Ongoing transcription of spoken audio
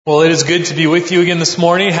Well, it is good to be with you again this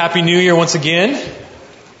morning. Happy New Year once again.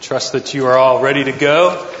 Trust that you are all ready to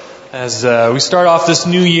go. As we start off this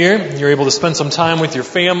new year, you're able to spend some time with your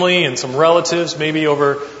family and some relatives, maybe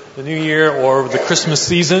over the new year or the Christmas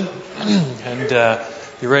season. And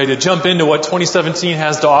you're ready to jump into what 2017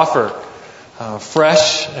 has to offer.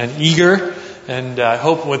 Fresh and eager. And I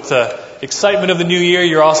hope with the excitement of the new year,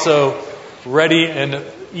 you're also ready and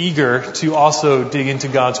eager to also dig into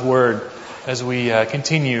God's Word as we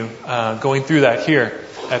continue going through that here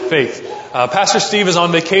at Faith. Pastor Steve is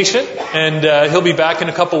on vacation, and he'll be back in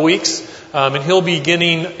a couple weeks, and he'll be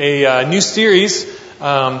beginning a new series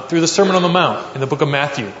through the Sermon on the Mount in the book of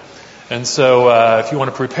Matthew. And so if you want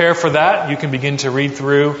to prepare for that, you can begin to read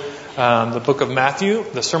through the book of Matthew,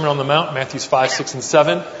 the Sermon on the Mount, Matthews 5, 6, and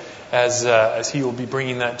 7, as he will be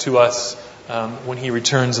bringing that to us when he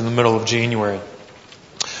returns in the middle of January.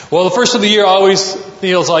 Well, the first of the year always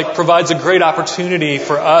feels like provides a great opportunity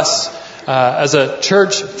for us as a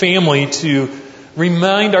church family to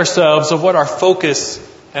remind ourselves of what our focus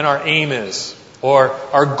and our aim is, or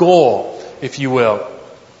our goal, if you will.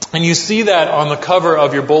 And you see that on the cover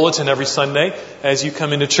of your bulletin every Sunday as you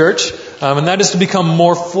come into church, and that is to become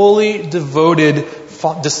more fully devoted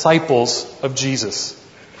disciples of Jesus.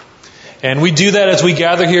 And we do that as we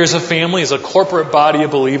gather here as a family, as a corporate body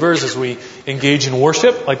of believers, as we engage in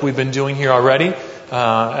worship, like we've been doing here already,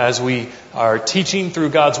 as we are teaching through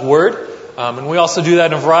God's Word. And we also do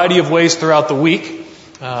that in a variety of ways throughout the week.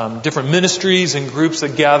 Different ministries and groups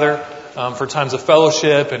that gather for times of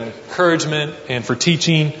fellowship and encouragement and for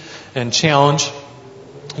teaching and challenge.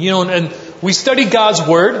 You know, and we study God's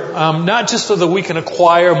Word, not just so that we can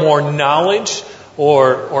acquire more knowledge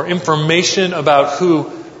or information about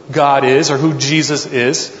who God is or who Jesus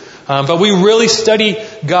is. But we really study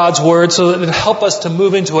God's Word so that it helps us to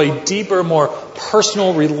move into a deeper, more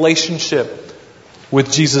personal relationship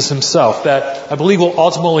with Jesus Himself that I believe will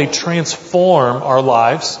ultimately transform our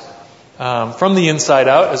lives from the inside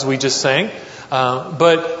out, as we just sang,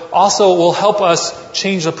 but also will help us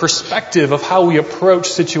change the perspective of how we approach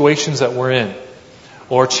situations that we're in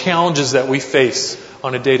or challenges that we face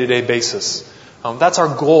on a day-to-day basis. That's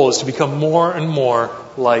our goal, is to become more and more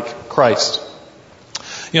like Christ.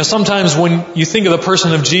 You know, sometimes when you think of the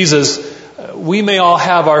person of Jesus, we may all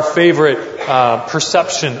have our favorite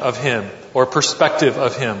perception of Him or perspective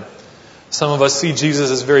of Him. Some of us see Jesus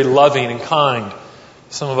as very loving and kind.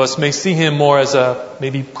 Some of us may see Him more as a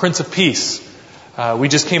maybe Prince of Peace. We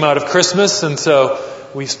just came out of Christmas, and so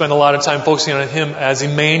we spend a lot of time focusing on Him as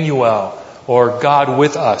Emmanuel, or God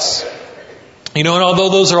with us. You know, and although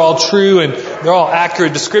those are all true and they're all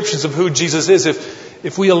accurate descriptions of who Jesus is,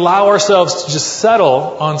 if we allow ourselves to just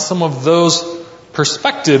settle on some of those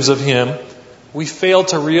perspectives of Him, we fail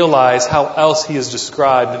to realize how else He is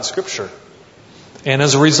described in Scripture. And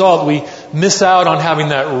as a result, we miss out on having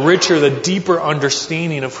that richer, the deeper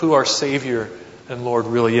understanding of who our Savior and Lord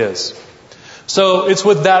really is. So it's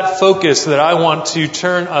with that focus that I want to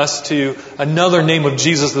turn us to another name of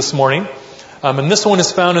Jesus this morning. And this one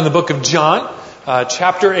is found in the book of John,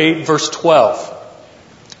 chapter 8, verse 12.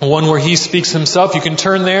 One where He speaks Himself. You can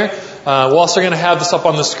turn there. We're also going to have this up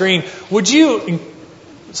on the screen. Would you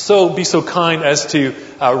be so kind as to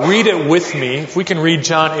read it with me? If we can read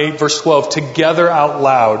John 8, verse 12 together out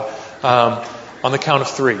loud on the count of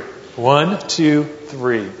 3. 1, 2,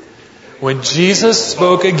 3. When Jesus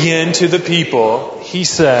spoke again to the people, He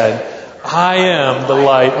said, "I am the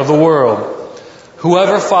light of the world.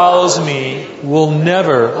 Whoever follows me will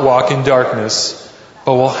never walk in darkness,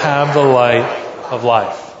 but will have the light of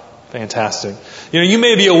life." Fantastic. You know, you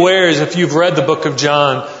may be aware, as if you've read the book of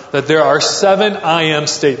John, that there are 7 I am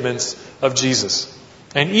statements of Jesus.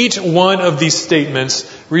 And each one of these statements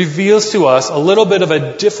reveals to us a little bit of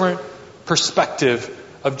a different perspective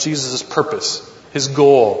of Jesus' purpose, His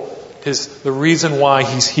goal, the reason why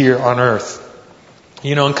He's here on earth.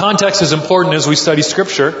 You know, and context is important as we study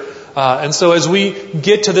Scripture. And so as we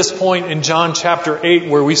get to this point in John chapter 8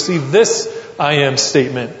 where we see this I am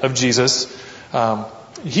statement of Jesus,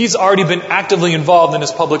 He's already been actively involved in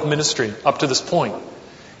His public ministry up to this point.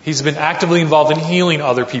 He's been actively involved in healing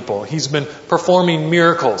other people. He's been performing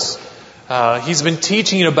miracles. He's been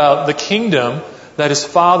teaching about the kingdom that His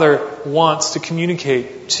Father wants to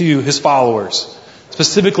communicate to His followers.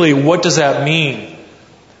 Specifically, what does that mean?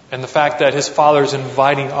 And the fact that His Father is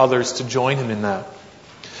inviting others to join Him in that.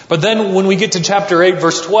 But then when we get to chapter 8,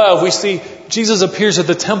 verse 12, we see Jesus appears at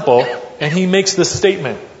the temple and He makes this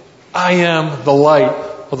statement, "I am the light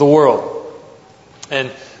of the world." And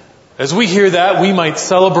as we hear that, we might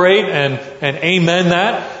celebrate and amen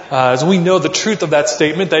that, as we know the truth of that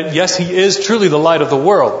statement, that yes, He is truly the light of the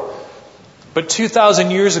world. But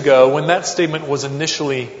 2,000 years ago, when that statement was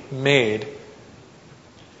initially made,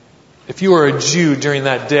 if you were a Jew during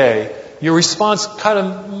that day, your response kind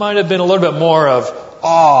of might have been a little bit more of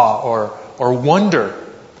awe or wonder,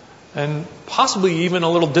 and possibly even a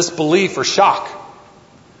little disbelief or shock.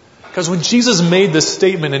 Because when Jesus made this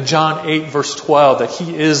statement in John 8 verse 12 that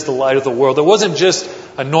He is the light of the world, it wasn't just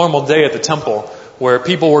a normal day at the temple where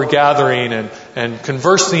people were gathering and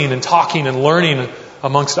conversing and talking and learning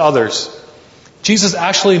amongst others. Jesus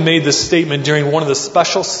actually made this statement during one of the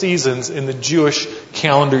special seasons in the Jewish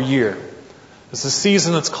calendar year. It's the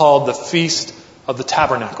season that's called the Feast of the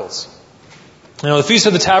Tabernacles. The Feast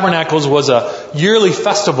of the Tabernacles was a yearly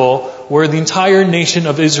festival where the entire nation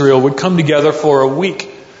of Israel would come together for a week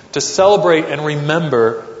to celebrate and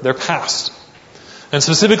remember their past. And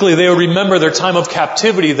specifically, they would remember their time of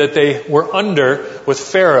captivity that they were under with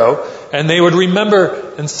Pharaoh, and they would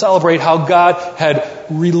remember and celebrate how God had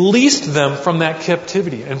released them from that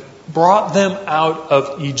captivity and brought them out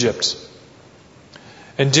of Egypt.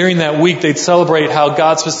 And during that week, they'd celebrate how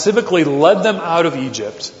God specifically led them out of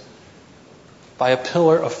Egypt by a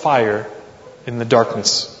pillar of fire in the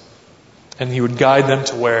darkness. And He would guide them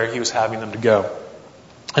to where He was having them to go.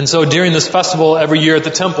 And so during this festival every year at the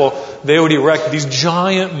temple, they would erect these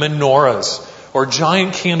giant menorahs or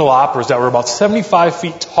giant candelabras that were about 75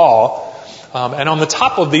 feet tall. And on the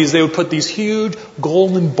top of these, they would put these huge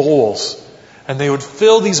golden bowls. And they would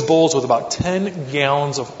fill these bowls with about 10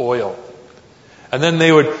 gallons of oil. And then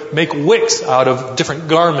they would make wicks out of different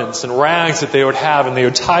garments and rags that they would have. And they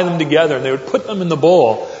would tie them together and they would put them in the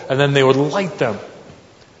bowl. And then they would light them.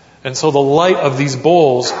 And so the light of these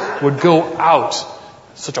bowls would go out.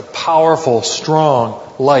 Such a powerful,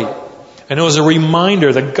 strong light. And it was a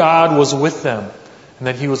reminder that God was with them and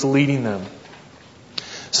that He was leading them.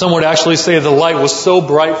 Some would actually say the light was so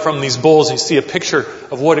bright from these bowls, you see a picture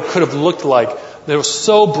of what it could have looked like. That it was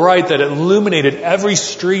so bright that it illuminated every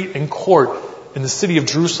street and court in the city of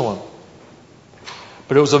Jerusalem.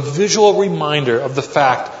 But it was a visual reminder of the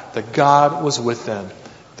fact that God was with them.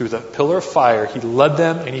 Through the pillar of fire, He led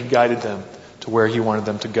them and He guided them to where He wanted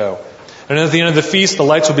them to go. And at the end of the feast, the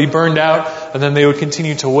lights would be burned out, and then they would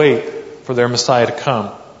continue to wait for their Messiah to come.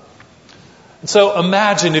 And so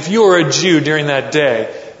imagine if you were a Jew during that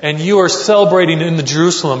day, and you are celebrating in the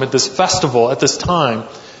Jerusalem at this festival, at this time,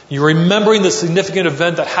 you're remembering the significant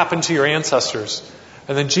event that happened to your ancestors.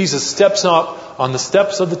 And then Jesus steps up on the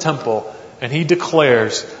steps of the temple, and He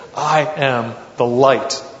declares, I am the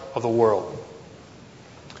light of the world.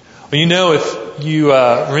 Well, if you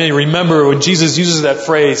really remember when Jesus uses that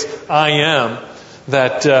phrase, I am,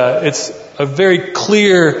 that it's a very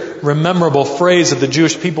clear, memorable phrase that the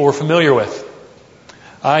Jewish people were familiar with.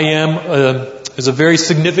 I am is a very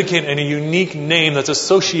significant and a unique name that's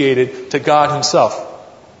associated to God Himself.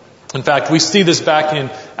 In fact, we see this back in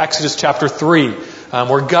Exodus chapter 3,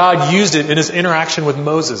 where God used it in His interaction with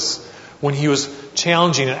Moses when He was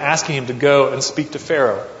challenging and asking him to go and speak to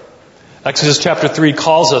Pharaoh. Exodus chapter 3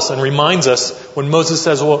 calls us and reminds us when Moses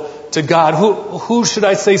says, well, to God, who should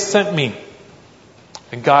I say sent me?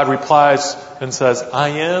 And God replies and says, I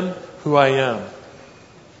am who I am.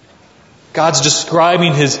 God's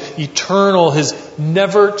describing His eternal, His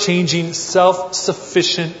never-changing,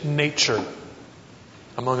 self-sufficient nature,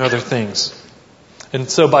 among other things.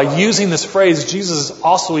 And so by using this phrase, Jesus is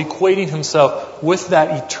also equating Himself with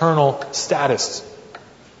that eternal status.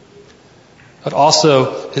 But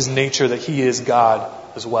also His nature that He is God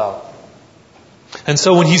as well. And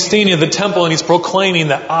so when He's standing at the temple and He's proclaiming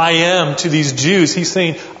that I am to these Jews, He's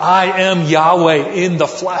saying, I am Yahweh in the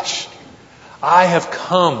flesh. I have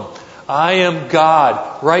come. I am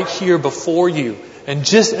God right here before you. And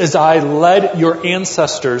just as I led your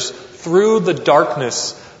ancestors through the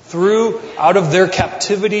darkness, out of their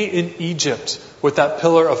captivity in Egypt with that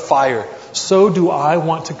pillar of fire, so do I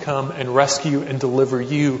want to come and rescue and deliver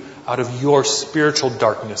you out of your spiritual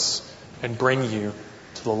darkness and bring you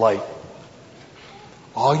to the light.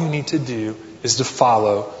 All you need to do is to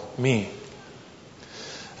follow me.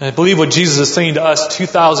 And I believe what Jesus is saying to us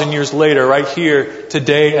 2,000 years later, right here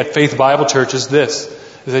today at Faith Bible Church, is this: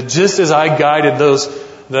 is that just as I guided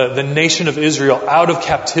the nation of Israel out of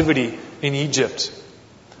captivity in Egypt,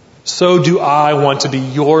 so do I want to be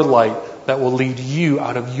your light that will lead you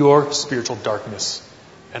out of your spiritual darkness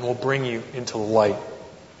and will bring you into the light,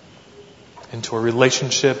 into a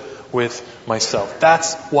relationship with myself.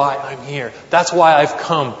 That's why I'm here. That's why I've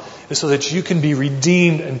come, is so that you can be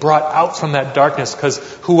redeemed and brought out from that darkness, because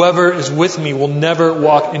whoever is with me will never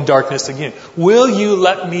walk in darkness again. Will you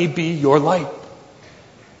let me be your light?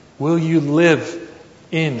 Will you live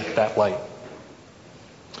in that light?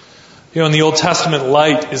 In the Old Testament,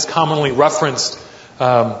 light is commonly referenced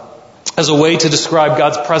as a way to describe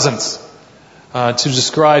God's presence, to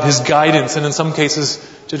describe His guidance, and in some cases,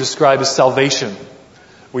 to describe His salvation.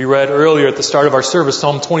 We read earlier at the start of our service,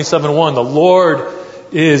 Psalm 27:1, "The Lord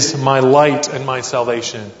is my light and my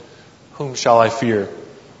salvation. Whom shall I fear?"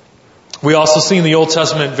 We also see in the Old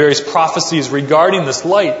Testament various prophecies regarding this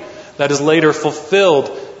light that is later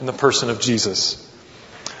fulfilled in the person of Jesus.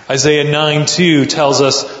 Isaiah 9:2 tells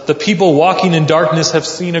us, "The people walking in darkness have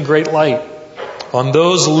seen a great light. On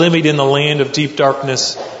those living in the land of deep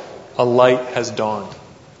darkness, a light has dawned."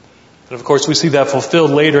 And of course, we see that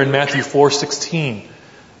fulfilled later in Matthew 4:16,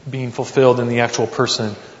 being fulfilled in the actual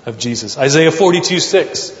person of Jesus. Isaiah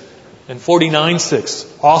 42:6 and 49:6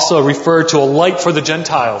 also refer to a light for the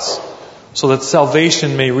Gentiles, so that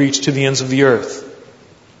salvation may reach to the ends of the earth.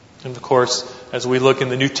 And of course, as we look in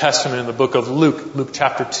the New Testament in the book of Luke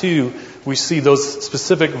chapter 2, we see those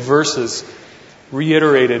specific verses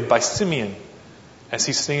reiterated by Simeon as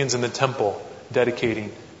he stands in the temple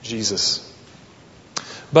dedicating Jesus.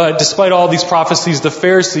 But despite all these prophecies, the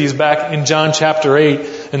Pharisees back in John chapter 8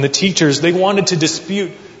 and the teachers, they wanted to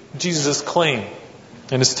dispute Jesus' claim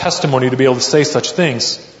and His testimony to be able to say such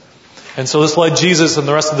things. And so this led Jesus and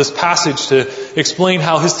the rest of this passage to explain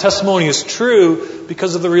how His testimony is true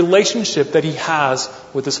because of the relationship that He has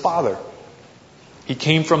with His Father. He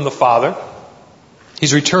came from the Father.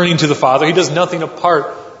 He's returning to the Father. He does nothing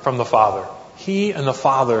apart from the Father. He and the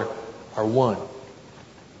Father are one.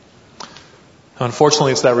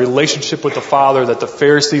 Unfortunately, it's that relationship with the Father that the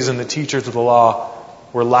Pharisees and the teachers of the law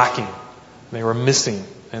were lacking. They were missing.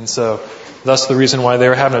 And so, thus the reason why they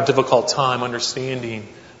were having a difficult time understanding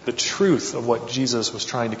the truth of what Jesus was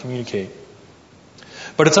trying to communicate.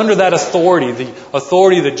 But it's under that authority, the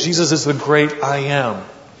authority that Jesus is the great I am,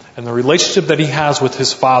 and the relationship that He has with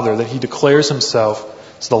His Father, that He declares Himself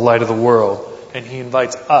as the light of the world, and He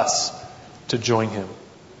invites us to join Him.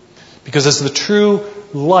 Because as the true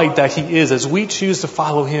light that He is, as we choose to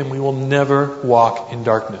follow Him, we will never walk in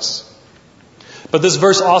darkness. But this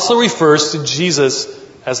verse also refers to Jesus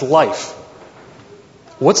as life.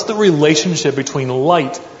 What's the relationship between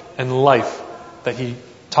light and life that He's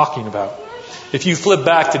talking about? If you flip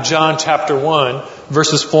back to John chapter 1,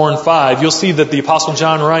 verses 4 and 5, you'll see that the Apostle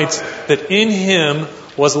John writes that in Him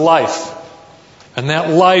was life, and that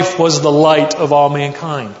life was the light of all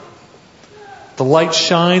mankind. The light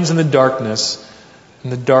shines in the darkness,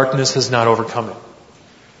 and the darkness has not overcome it.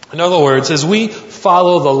 In other words, as we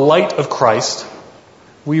follow the light of Christ,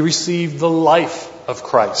 we receive the life of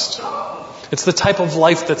Christ. It's the type of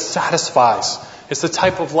life that satisfies. It's the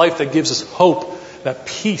type of life that gives us hope, that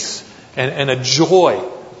peace, and a joy.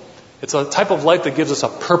 It's a type of life that gives us a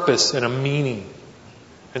purpose and a meaning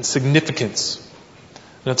and significance.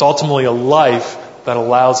 And it's ultimately a life that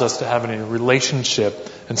allows us to have a relationship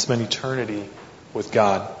and spend eternity with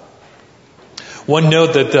God. One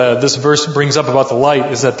note that this verse brings up about the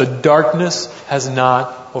light is that the darkness has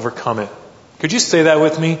not overcome it. Could you say that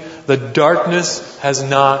with me? The darkness has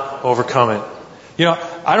not overcome it.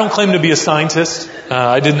 I don't claim to be a scientist.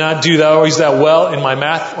 I did not do that always that well in my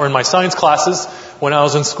math or in my science classes when I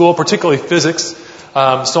was in school, particularly physics.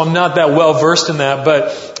 So I'm not that well versed in that.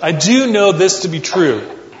 But I do know this to be true.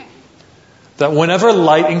 That whenever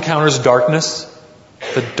light encounters darkness,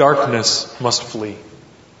 the darkness must flee.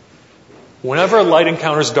 Whenever light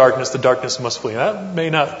encounters darkness, the darkness must flee. That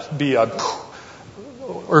may not be a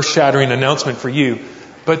earth-shattering announcement for you,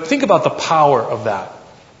 but think about the power of that.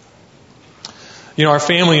 Our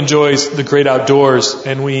family enjoys the great outdoors,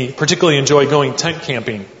 and we particularly enjoy going tent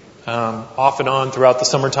camping off and on throughout the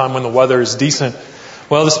summertime when the weather is decent.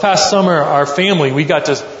 Well, this past summer, our family, we got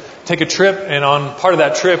to take a trip, and on part of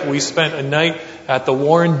that trip, we spent a night at the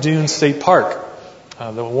Warren Dunes State Park,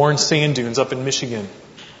 the Warren Sand Dunes up in Michigan.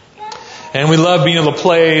 And we love being able to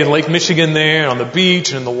play in Lake Michigan there, on the beach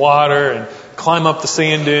and in the water, and climb up the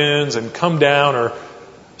sand dunes and come down or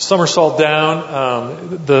somersault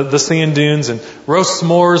down the sand dunes and roast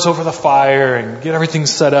s'mores over the fire and get everything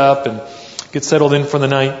set up and get settled in for the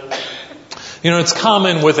night. It's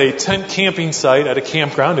common with a tent camping site at a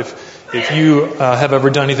campground, if you have ever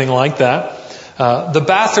done anything like that. The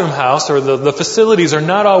bathroom house or the facilities are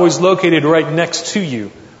not always located right next to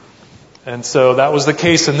you. And so that was the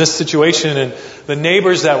case in this situation. And the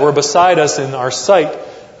neighbors that were beside us in our site,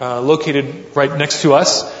 located right next to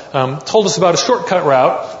us, told us about a shortcut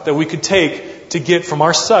route that we could take to get from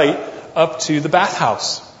our site up to the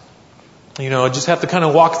bathhouse. Just have to kind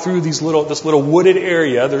of walk through this little wooded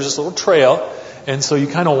area. There's this little trail. And so you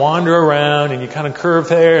kind of wander around and you kind of curve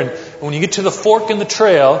there. And when you get to the fork in the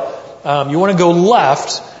trail, you want to go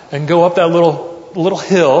left and go up that little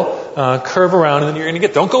hill curve around, and then you're going to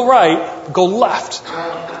don't go right, but go left.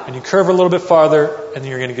 And you curve a little bit farther, and then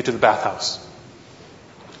you're going to get to the bathhouse.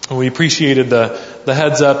 And we appreciated the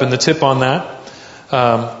heads up and the tip on that.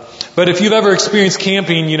 But if you've ever experienced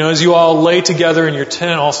camping, as you all lay together in your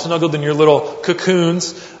tent, all snuggled in your little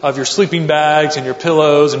cocoons of your sleeping bags and your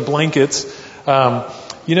pillows and blankets,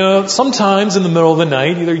 sometimes in the middle of the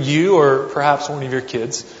night, either you or perhaps one of your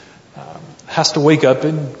kids has to wake up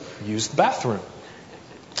and use the bathroom.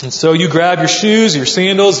 And so you grab your shoes, your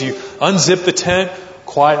sandals, you unzip the tent,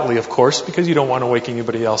 quietly of course, because you don't want to wake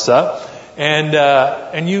anybody else up,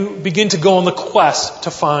 and you begin to go on the quest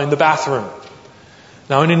to find the bathroom.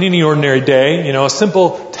 Now, in any ordinary day, a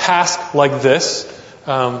simple task like this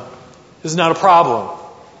is not a problem.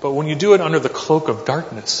 But when you do it under the cloak of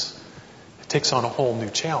darkness, it takes on a whole new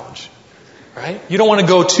challenge, right? You don't want to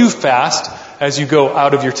go too fast as you go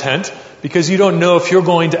out of your tent, because you don't know if you're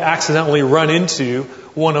going to accidentally run into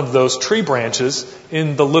one of those tree branches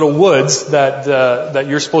in the little woods that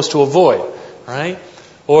you're supposed to avoid, right?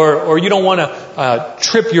 Or you don't want to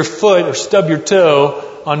trip your foot or stub your toe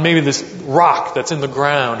on maybe this rock that's in the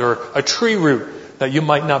ground or a tree root that you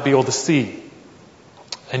might not be able to see.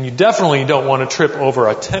 And you definitely don't want to trip over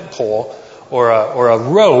a tent pole or a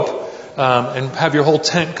rope and have your whole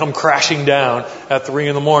tent come crashing down at 3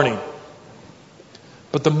 a.m.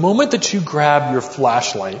 But the moment that you grab your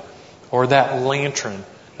flashlight or that lantern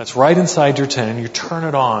that's right inside your tent and you turn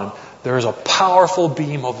it on, there is a powerful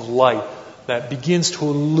beam of light that begins to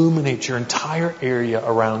illuminate your entire area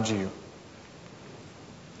around you.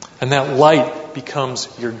 And that light becomes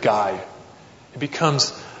your guide. It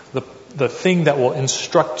becomes the thing that will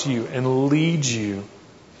instruct you and lead you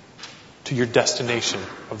to your destination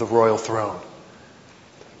of the royal throne.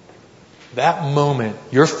 That moment,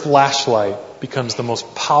 your flashlight becomes the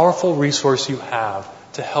most powerful resource you have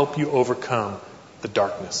to help you overcome the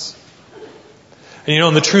darkness.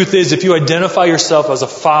 And the truth is, if you identify yourself as a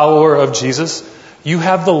follower of Jesus, you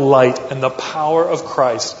have the light and the power of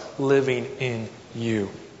Christ living in you,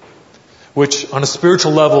 which on a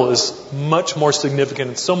spiritual level is much more significant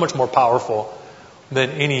and so much more powerful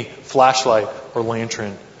than any flashlight or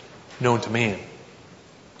lantern known to man.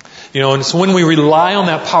 And so when we rely on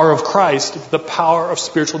that power of Christ, the power of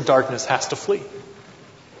spiritual darkness has to flee.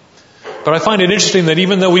 But I find it interesting that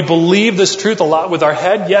even though we believe this truth a lot with our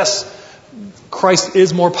head, yes, Christ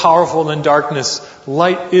is more powerful than darkness.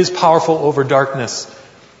 Light is powerful over darkness.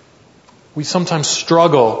 We sometimes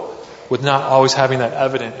struggle with not always having that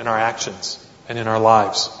evident in our actions and in our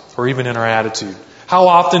lives, or even in our attitude. How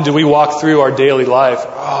often do we walk through our daily life?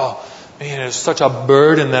 Oh, man, it's such a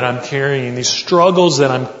burden that I'm carrying, these struggles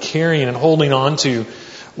that I'm carrying and holding on to.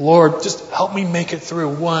 Lord, just help me make it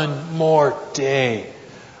through one more day.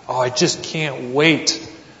 Oh, I just can't wait.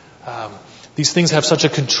 These things have such a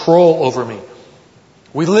control over me.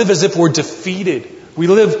 We live as if we're defeated. We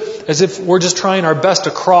live as if we're just trying our best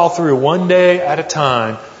to crawl through one day at a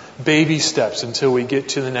time, baby steps until we get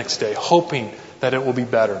to the next day, hoping that it will be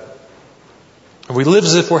better. And we live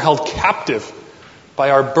as if we're held captive by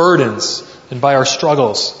our burdens and by our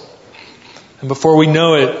struggles. And before we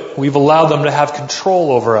know it, we've allowed them to have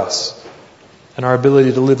control over us and our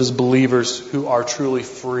ability to live as believers who are truly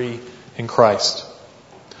free in Christ.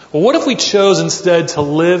 Well, what if we chose instead to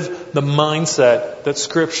live the mindset that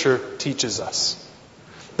Scripture teaches us?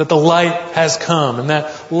 That the light has come and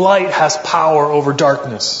that light has power over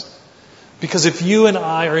darkness. Because if you and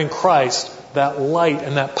I are in Christ, that light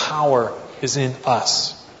and that power is in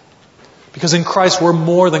us. Because in Christ we're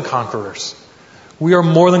more than conquerors. We are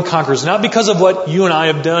more than conquerors. Not because of what you and I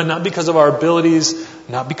have done, not because of our abilities,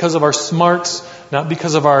 not because of our smarts, not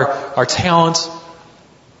because of our talents.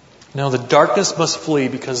 No, the darkness must flee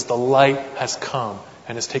because the light has come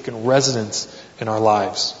and has taken residence in our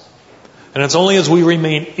lives. And it's only as we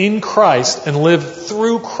remain in Christ and live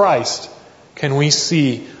through Christ can we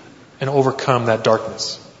see and overcome that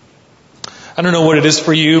darkness. I don't know what it is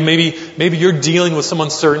for you. Maybe you're dealing with some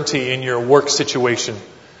uncertainty in your work situation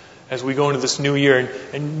as we go into this new year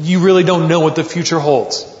and you really don't know what the future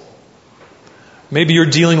holds. Maybe you're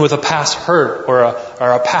dealing with a past hurt or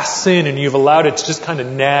a past sin and you've allowed it to just kind of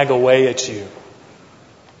nag away at you.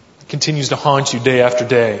 It continues to haunt you day after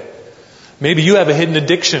day. Maybe you have a hidden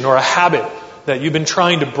addiction or a habit that you've been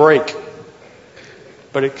trying to break,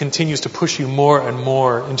 but it continues to push you more and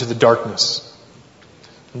more into the darkness.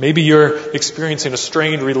 Maybe you're experiencing a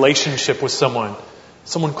strained relationship with someone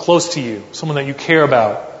close to you, someone that you care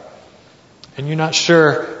about, and you're not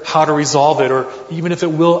sure how to resolve it or even if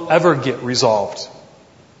it will ever get resolved.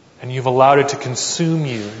 And you've allowed it to consume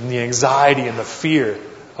you in the anxiety and the fear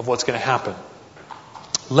of what's going to happen.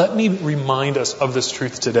 Let me remind us of this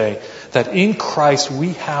truth today, that in Christ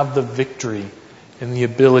we have the victory and the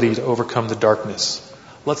ability to overcome the darkness.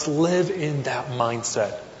 Let's live in that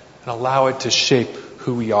mindset and allow it to shape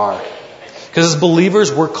who we are. Because as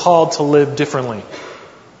believers, we're called to live differently.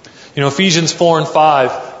 You know, Ephesians 4 and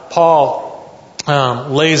 5, Paul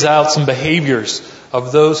lays out some behaviors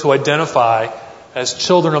of those who identify as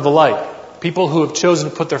children of the light. People who have chosen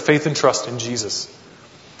to put their faith and trust in Jesus.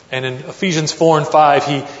 And in Ephesians 4 and 5,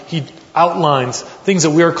 he outlines things that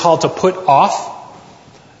we are called to put off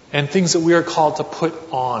and things that we are called to put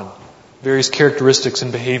on. Various characteristics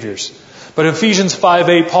and behaviors. But in Ephesians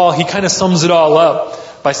 5:8, Paul, he kind of sums it all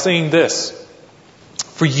up by saying this.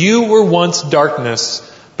 For you were once darkness,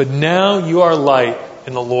 but now you are light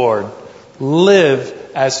in the Lord.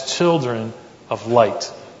 Live as children of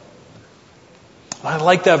light. I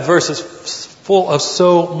like that verse. It's full of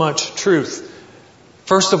so much truth.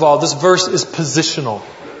 First of all, this verse is positional.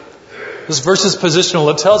 This verse is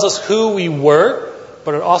positional. It tells us who we were,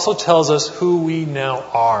 but it also tells us who we now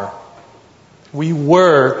are. We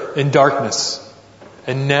were in darkness,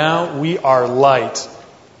 and now we are light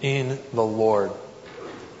in the Lord.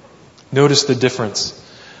 Notice the difference.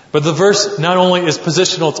 But the verse not only is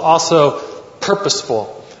positional, it's also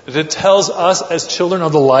purposeful. It tells us as children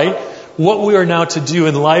of the light what we are now to do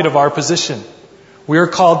in light of our position. We are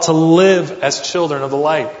called to live as children of the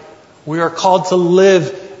light. We are called to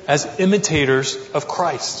live as imitators of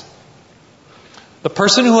Christ. The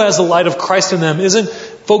person who has the light of Christ in them isn't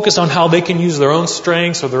focused on how they can use their own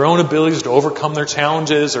strengths or their own abilities to overcome their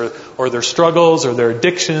challenges or their struggles or their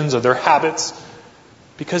addictions or their habits,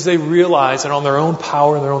 because they realize that on their own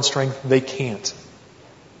power and their own strength, they can't.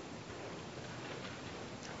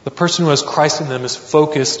 The person who has Christ in them is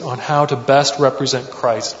focused on how to best represent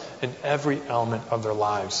Christ in every element of their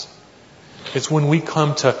lives. It's when we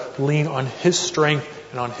come to lean on His strength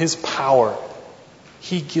and on His power,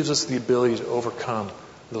 He gives us the ability to overcome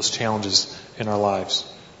those challenges in our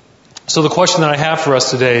lives. So the question that I have for us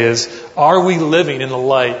today is, are we living in the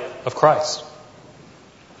light of Christ?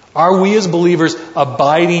 Are we as believers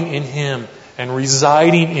abiding in Him and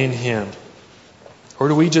residing in Him? Or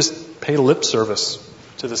do we just pay lip service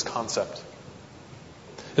to this concept?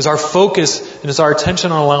 Is our focus and is our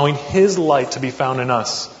attention on allowing His light to be found in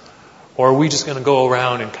us? Or are we just going to go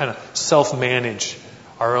around and kind of self-manage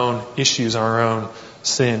our own issues, our own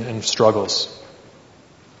sin and struggles?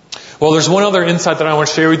 Well, there's one other insight that I want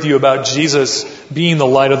to share with you about Jesus being the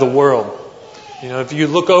light of the world. You know, if you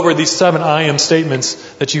look over these 7 I am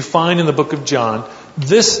statements that you find in the book of John,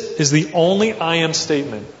 this is the only I am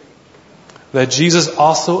statement that Jesus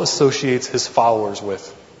also associates His followers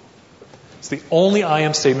with. It's the only I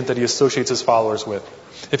am statement that He associates His followers with.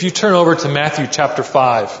 If you turn over to Matthew chapter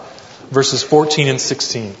 5, verses 14 and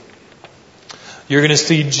 16, you're going to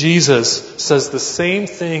see Jesus says the same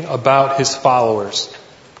thing about His followers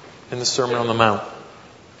in the Sermon on the Mount.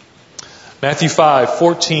 Matthew 5,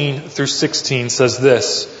 14 through 16 says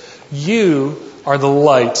this, You are the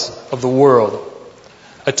light of the world.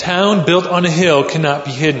 A town built on a hill cannot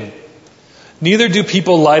be hidden. Neither do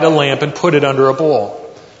people light a lamp and put it under a bowl.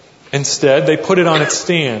 Instead, they put it on its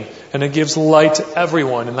stand, and it gives light to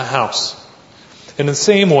everyone in the house. In the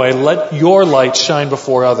same way, let your light shine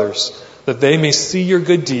before others, that they may see your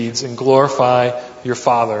good deeds and glorify your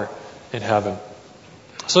Father in heaven.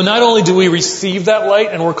 So not only do we receive that light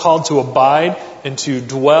and we're called to abide and to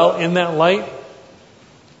dwell in that light,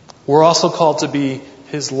 we're also called to be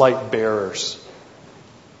His light bearers.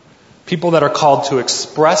 People that are called to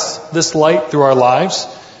express this light through our lives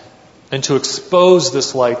and to expose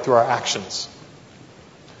this light through our actions.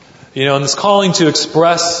 You know, and this calling to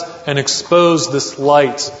express and expose this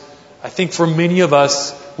light, I think for many of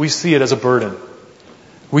us, we see it as a burden.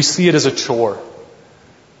 We see it as a chore.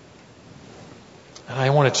 And I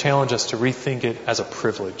want to challenge us to rethink it as a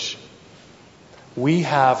privilege. We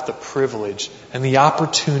have the privilege and the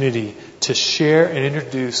opportunity to share and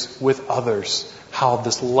introduce with others how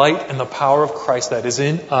this light and the power of Christ that is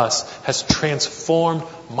in us has transformed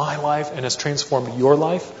my life and has transformed your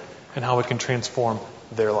life, and how it can transform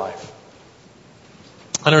their life.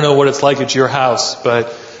 I don't know what it's like at your house,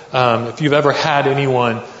 but if you've ever had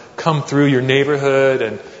anyone come through your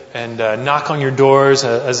neighborhood and knock on your doors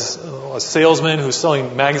as a salesman who's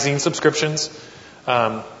selling magazine subscriptions.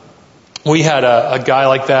 We had a guy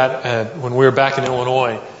like that when we were back in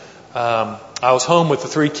Illinois. I was home with the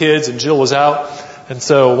 3 kids and Jill was out. And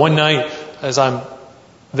so one night, as I'm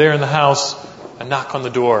there in the house, I knock on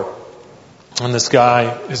the door and this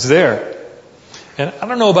guy is there. And I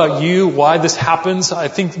don't know about you, why this happens. I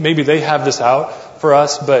think maybe they have this out for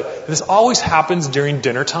us, but this always happens during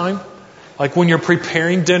dinner time. Like when you're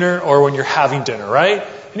preparing dinner or when you're having dinner, right?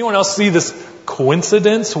 Anyone else see this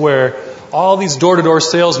coincidence where all these door-to-door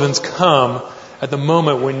salesmen come at the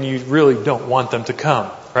moment when you really don't want them to come,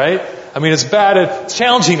 right? I mean, it's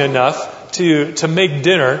challenging enough to make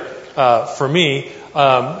dinner for me,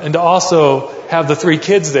 and to also have the 3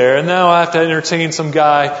 kids there. And now I have to entertain some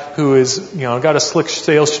guy who is, got a slick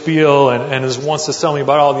sales spiel and wants to tell me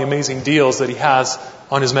about all the amazing deals that he has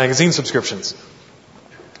on his magazine subscriptions.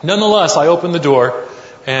 Nonetheless, I open the door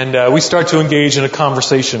and we start to engage in a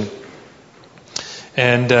conversation.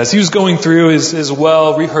 And as he was going through his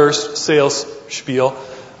well-rehearsed sales spiel,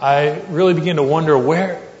 I really began to wonder,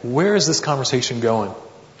 where is this conversation going?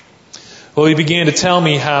 Well, he began to tell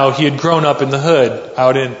me how he had grown up in the hood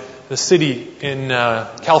out in the city in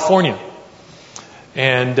California.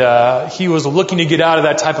 And he was looking to get out of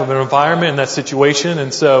that type of an environment and that situation.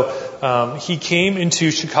 And so he came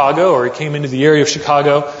into Chicago, or he came into the area of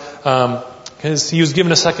Chicago, because he was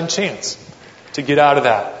given a second chance to get out of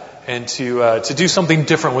that and to do something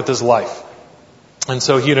different with his life. And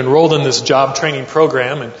so he had enrolled in this job training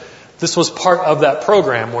program, and this was part of that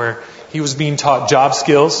program where he was being taught job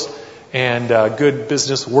skills and good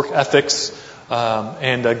business work ethics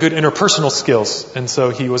and good interpersonal skills. And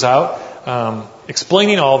so he was out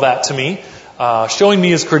explaining all that to me, showing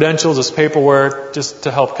me his credentials, his paperwork, just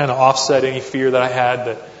to help kind of offset any fear that I had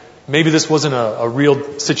that maybe this wasn't a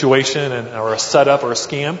real situation or a setup or a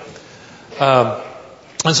scam.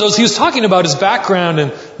 And so as he was talking about his background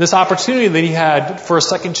and this opportunity that he had for a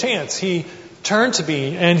second chance, he turned to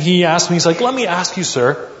me and he asked me, he's like, "Let me ask you,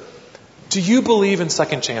 sir, do you believe in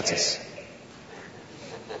second chances?"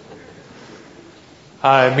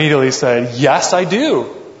 I immediately said, "Yes, I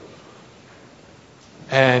do."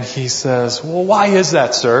 And he says, "Well, why is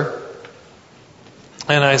that, sir?"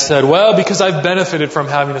 And I said, "Well, because I've benefited from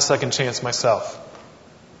having a second chance myself."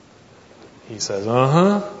 He says,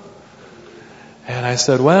 "Uh-huh." And I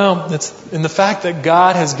said, "Well, it's in the fact that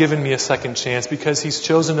God has given me a second chance because He's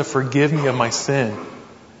chosen to forgive me of my sin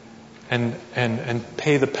and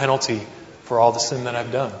pay the penalty for all the sin that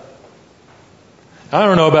I've done." I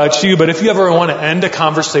don't know about you, but if you ever want to end a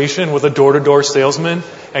conversation with a door-to-door salesman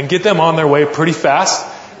and get them on their way pretty fast,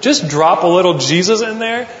 just drop a little Jesus in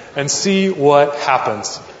there and see what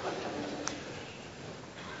happens.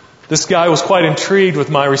 This guy was quite intrigued with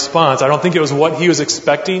my response. I don't think it was what he was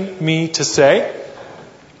expecting me to say,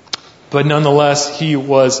 but nonetheless, he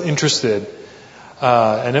was interested.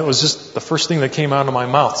 And it was just the first thing that came out of my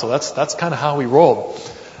mouth. So that's kind of how we rolled.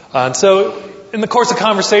 And so in the course of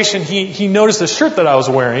conversation, he noticed a shirt that I was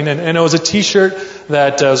wearing, and it was a t-shirt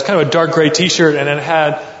that was kind of a dark gray t-shirt, and it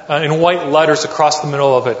had in white letters across the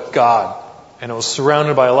middle of it, God. And it was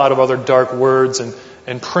surrounded by a lot of other dark words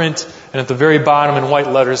and print, and at the very bottom in white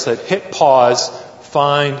letters said, "Hit pause,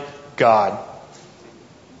 find God."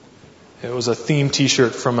 It was a themed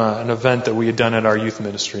t-shirt from an event that we had done at our youth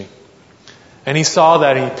ministry. And he saw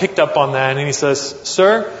that, and he picked up on that, and he says,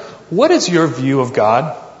 "Sir, what is your view of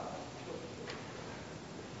God?"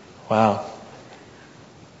 Wow.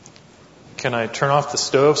 Can I turn off the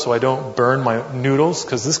stove so I don't burn my noodles?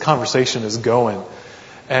 Because this conversation is going.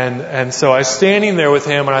 And so I was standing there with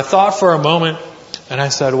him, and I thought for a moment, and I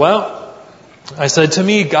said, to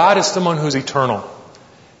me, God is someone who's eternal.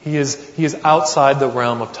 He is outside the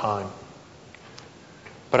realm of time.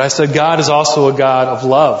 But I said, God is also a God of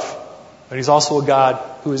love. And He's also a God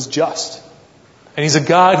who is just. And He's a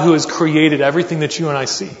God who has created everything that you and I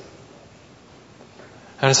see.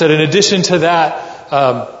 And I said, in addition to that,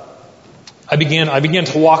 I began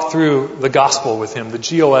to walk through the gospel with him, the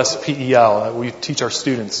GOSPEL, that we teach our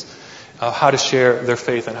students how to share their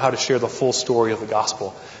faith and how to share the full story of the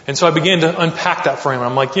gospel. And so I began to unpack that for him.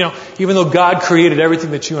 I'm like, even though God created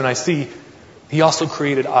everything that you and I see, He also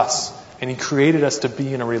created us. And He created us to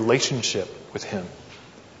be in a relationship with Him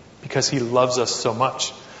because He loves us so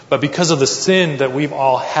much. But because of the sin that we've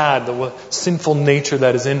all had, the sinful nature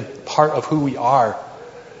that is in part of who we are,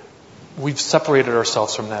 we've separated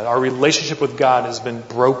ourselves from that. Our relationship with God has been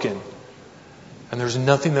broken. And there's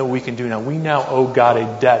nothing that we can do now. We now owe God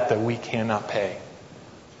a debt that we cannot pay.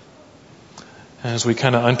 And as we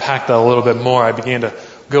kind of unpack that a little bit more, I began to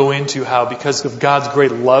go into how because of God's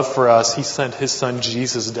great love for us, He sent His Son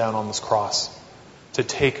Jesus down on this cross to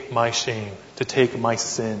take my shame, to take my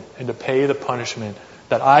sin, and to pay the punishment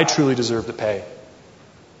that I truly deserve to pay.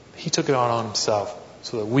 He took it on Himself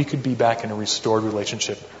so that we could be back in a restored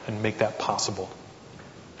relationship and make that possible.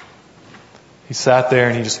 He sat there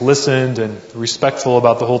and he just listened and respectful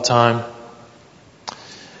about the whole time.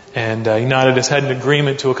 And he nodded his head in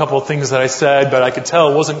agreement to a couple of things that I said, but I could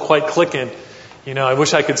tell it wasn't quite clicking. I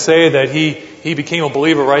wish I could say that he became a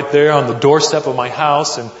believer right there on the doorstep of my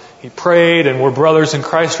house, and he prayed, and we're brothers in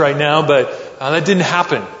Christ right now, but that didn't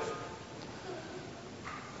happen.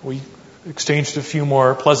 We exchanged a few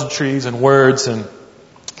more pleasantries and words, and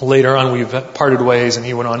later on we've parted ways, and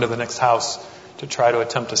he went on to the next house to try to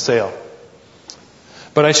attempt a sale.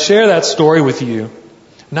 But I share that story with you,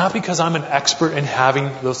 not because I'm an expert in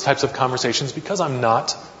having those types of conversations, because I'm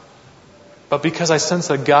not, but because I sense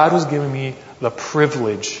that God was giving me the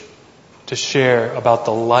privilege to share about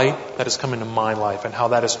the light that has come into my life and how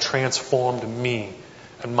that has transformed me,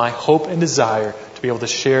 and my hope and desire to be able to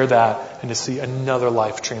share that and to see another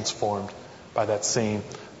life transformed by that same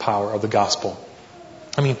power of the gospel.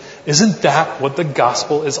 Isn't that what the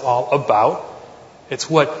gospel is all about? It's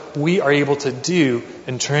what we are able to do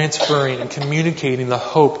in transferring and communicating the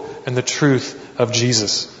hope and the truth of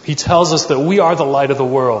Jesus. He tells us that we are the light of the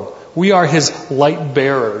world. We are His light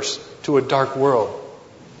bearers to a dark world.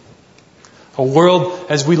 A world,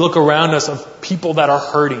 as we look around us, of people that are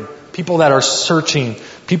hurting, people that are searching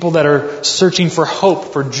for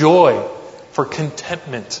hope, for joy, for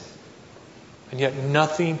contentment. And yet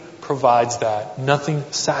nothing provides that, nothing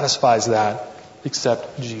satisfies that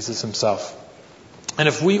except Jesus Himself. And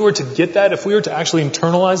if we were to get that, if we were to actually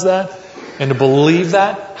internalize that and to believe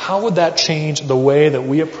that, how would that change the way that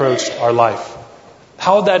we approach our life?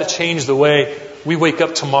 How would that change the way we wake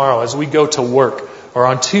up tomorrow as we go to work, or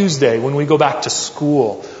on Tuesday when we go back to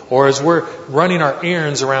school, or as we're running our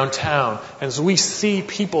errands around town, as we see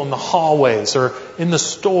people in the hallways or in the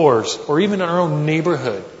stores or even in our own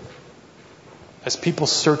neighborhood, as people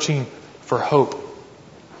searching for hope,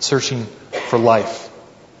 searching for life?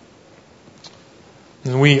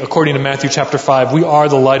 And we, according to Matthew chapter 5, we are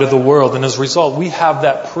the light of the world. And as a result, we have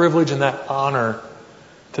that privilege and that honor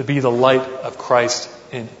to be the light of Christ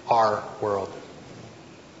in our world.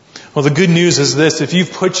 Well, the good news is this: if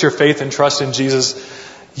you've put your faith and trust in Jesus,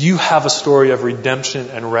 you have a story of redemption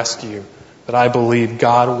and rescue that I believe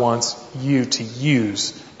God wants you to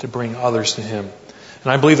use to bring others to Him.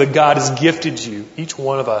 And I believe that God has gifted you, each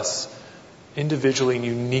one of us, individually and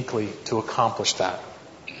uniquely to accomplish that.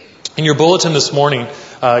 In your bulletin this morning,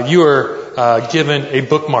 you are given a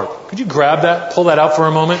bookmark. Could you grab that, pull that out for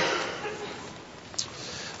a moment?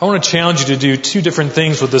 I want to challenge you to do two different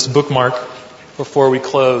things with this bookmark before we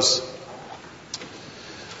close.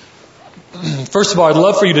 First of all, I'd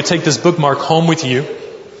love for you to take this bookmark home with you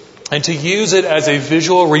and to use it as a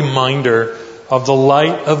visual reminder of the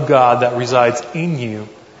light of God that resides in you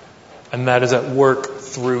and that is at work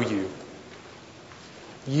through you.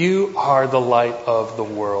 You are the light of the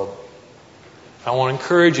world. I want to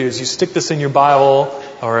encourage you, as you stick this in your Bible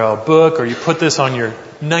or a book, or you put this on your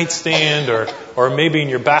nightstand, or maybe in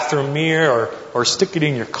your bathroom mirror, or stick it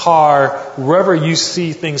in your car, wherever you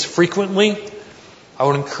see things frequently, I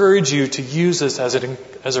would encourage you to use this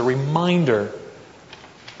as a reminder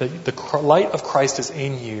that the light of Christ is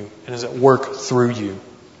in you and is at work through you.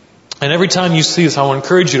 And every time you see this, I want to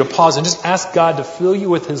encourage you to pause and just ask God to fill you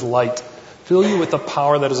with His light, fill you with the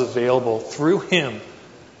power that is available through Him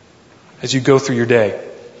as you go through your day,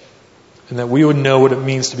 and that we would know what it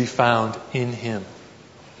means to be found in Him.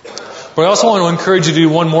 But I also want to encourage you to do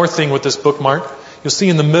one more thing with this bookmark. You'll see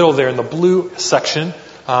in the middle there, in the blue section,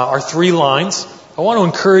 are 3 lines. I want to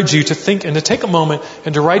encourage you to think and to take a moment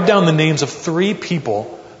and to write down the names of 3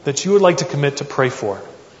 people that you would like to commit to pray for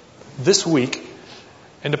this week,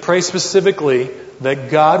 and to pray specifically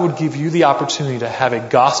that God would give you the opportunity to have a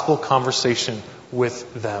gospel conversation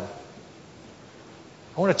with them.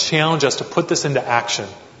 I want to challenge us to put this into action.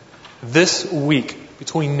 This week,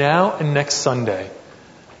 between now and next Sunday,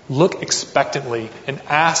 look expectantly and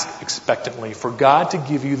ask expectantly for God to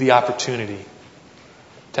give you the opportunity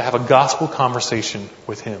to have a gospel conversation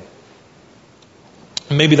with Him.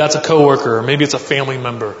 And maybe that's a coworker, or maybe it's a family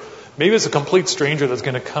member. Maybe it's a complete stranger that's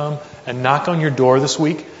going to come and knock on your door this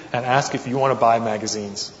week and ask if you want to buy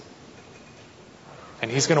magazines.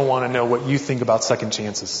 And he's going to want to know what you think about second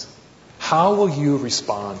chances. How will you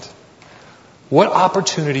respond? What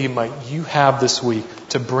opportunity might you have this week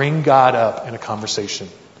to bring God up in a conversation?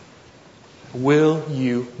 Will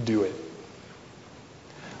you do it?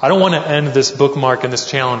 I don't want to end this bookmark and this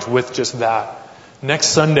challenge with just that. Next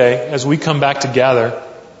Sunday, as we come back together,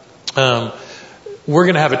 we're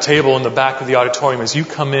going to have a table in the back of the auditorium as you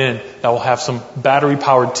come in that will have some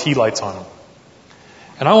battery-powered tea lights on them.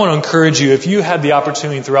 And I want to encourage you, if you had the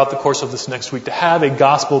opportunity throughout the course of this next week to have a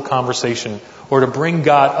gospel conversation or to bring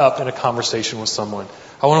God up in a conversation with someone,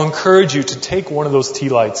 I want to encourage you to take one of those tea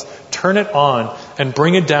lights, turn it on, and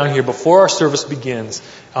bring it down here before our service begins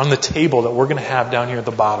on the table that we're going to have down here at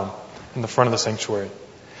the bottom in the front of the sanctuary.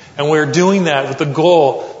 And we're doing that with the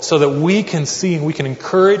goal so that we can see and we can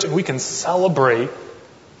encourage and we can celebrate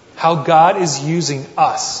how God is using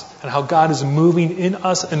us and how God is moving in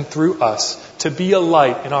us and through us to be a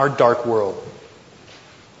light in our dark world.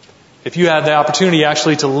 If you had the opportunity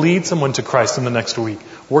actually to lead someone to Christ in the next week,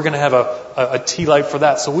 we're going to have a tea light for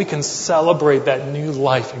that so we can celebrate that new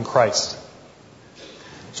life in Christ.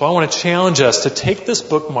 So I want to challenge us to take this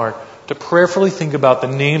bookmark, to prayerfully think about the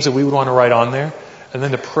names that we would want to write on there, and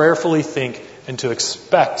then to prayerfully think and to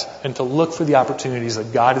expect and to look for the opportunities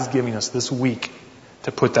that God is giving us this week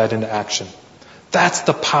to put that into action. That's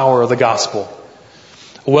the power of the gospel.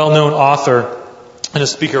 A well-known author and a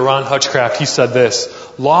speaker, Ron Hutchcraft, he said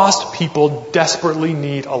this: lost people desperately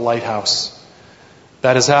need a lighthouse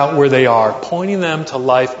that is out where they are, pointing them to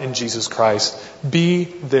life in Jesus Christ. Be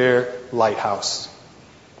their lighthouse.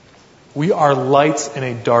 We are lights in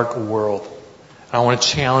a dark world. And I want to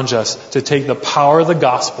challenge us to take the power of the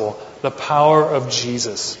gospel, the power of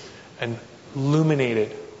Jesus, and illuminate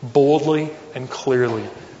it boldly and clearly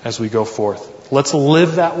as we go forth. Let's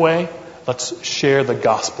live that way. Let's share the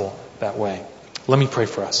gospel that way. Let me pray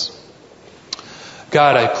for us.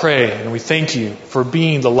 God, I pray and we thank you for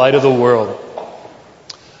being the light of the world,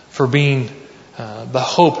 for being the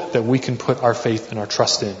hope that we can put our faith and our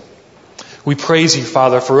trust in. We praise you,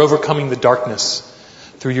 Father, for overcoming the darkness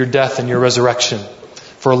through your death and your resurrection,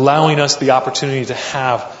 for allowing us the opportunity to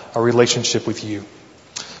have a relationship with you.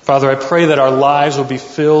 Father, I pray that our lives will be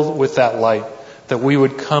filled with that light, that we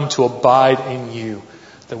would come to abide in you,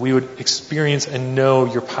 that we would experience and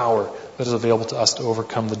know your power that is available to us to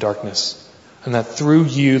overcome the darkness, and that through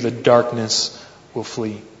you the darkness will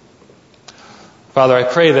flee. Father, I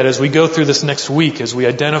pray that as we go through this next week, as we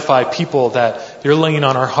identify people that you're laying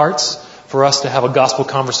on our hearts for us to have a gospel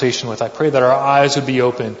conversation with, I pray that our eyes would be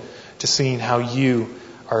open to seeing how you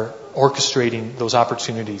are orchestrating those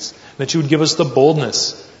opportunities, and that you would give us the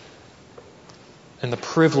boldness and the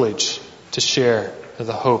privilege to share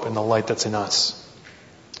the hope and the light that's in us.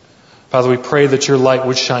 Father, we pray that your light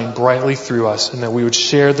would shine brightly through us and that we would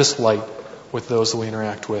share this light with those that we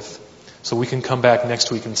interact with, so we can come back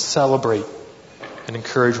next week and celebrate and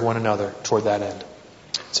encourage one another toward that end.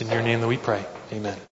 It's in your name that we pray. Amen.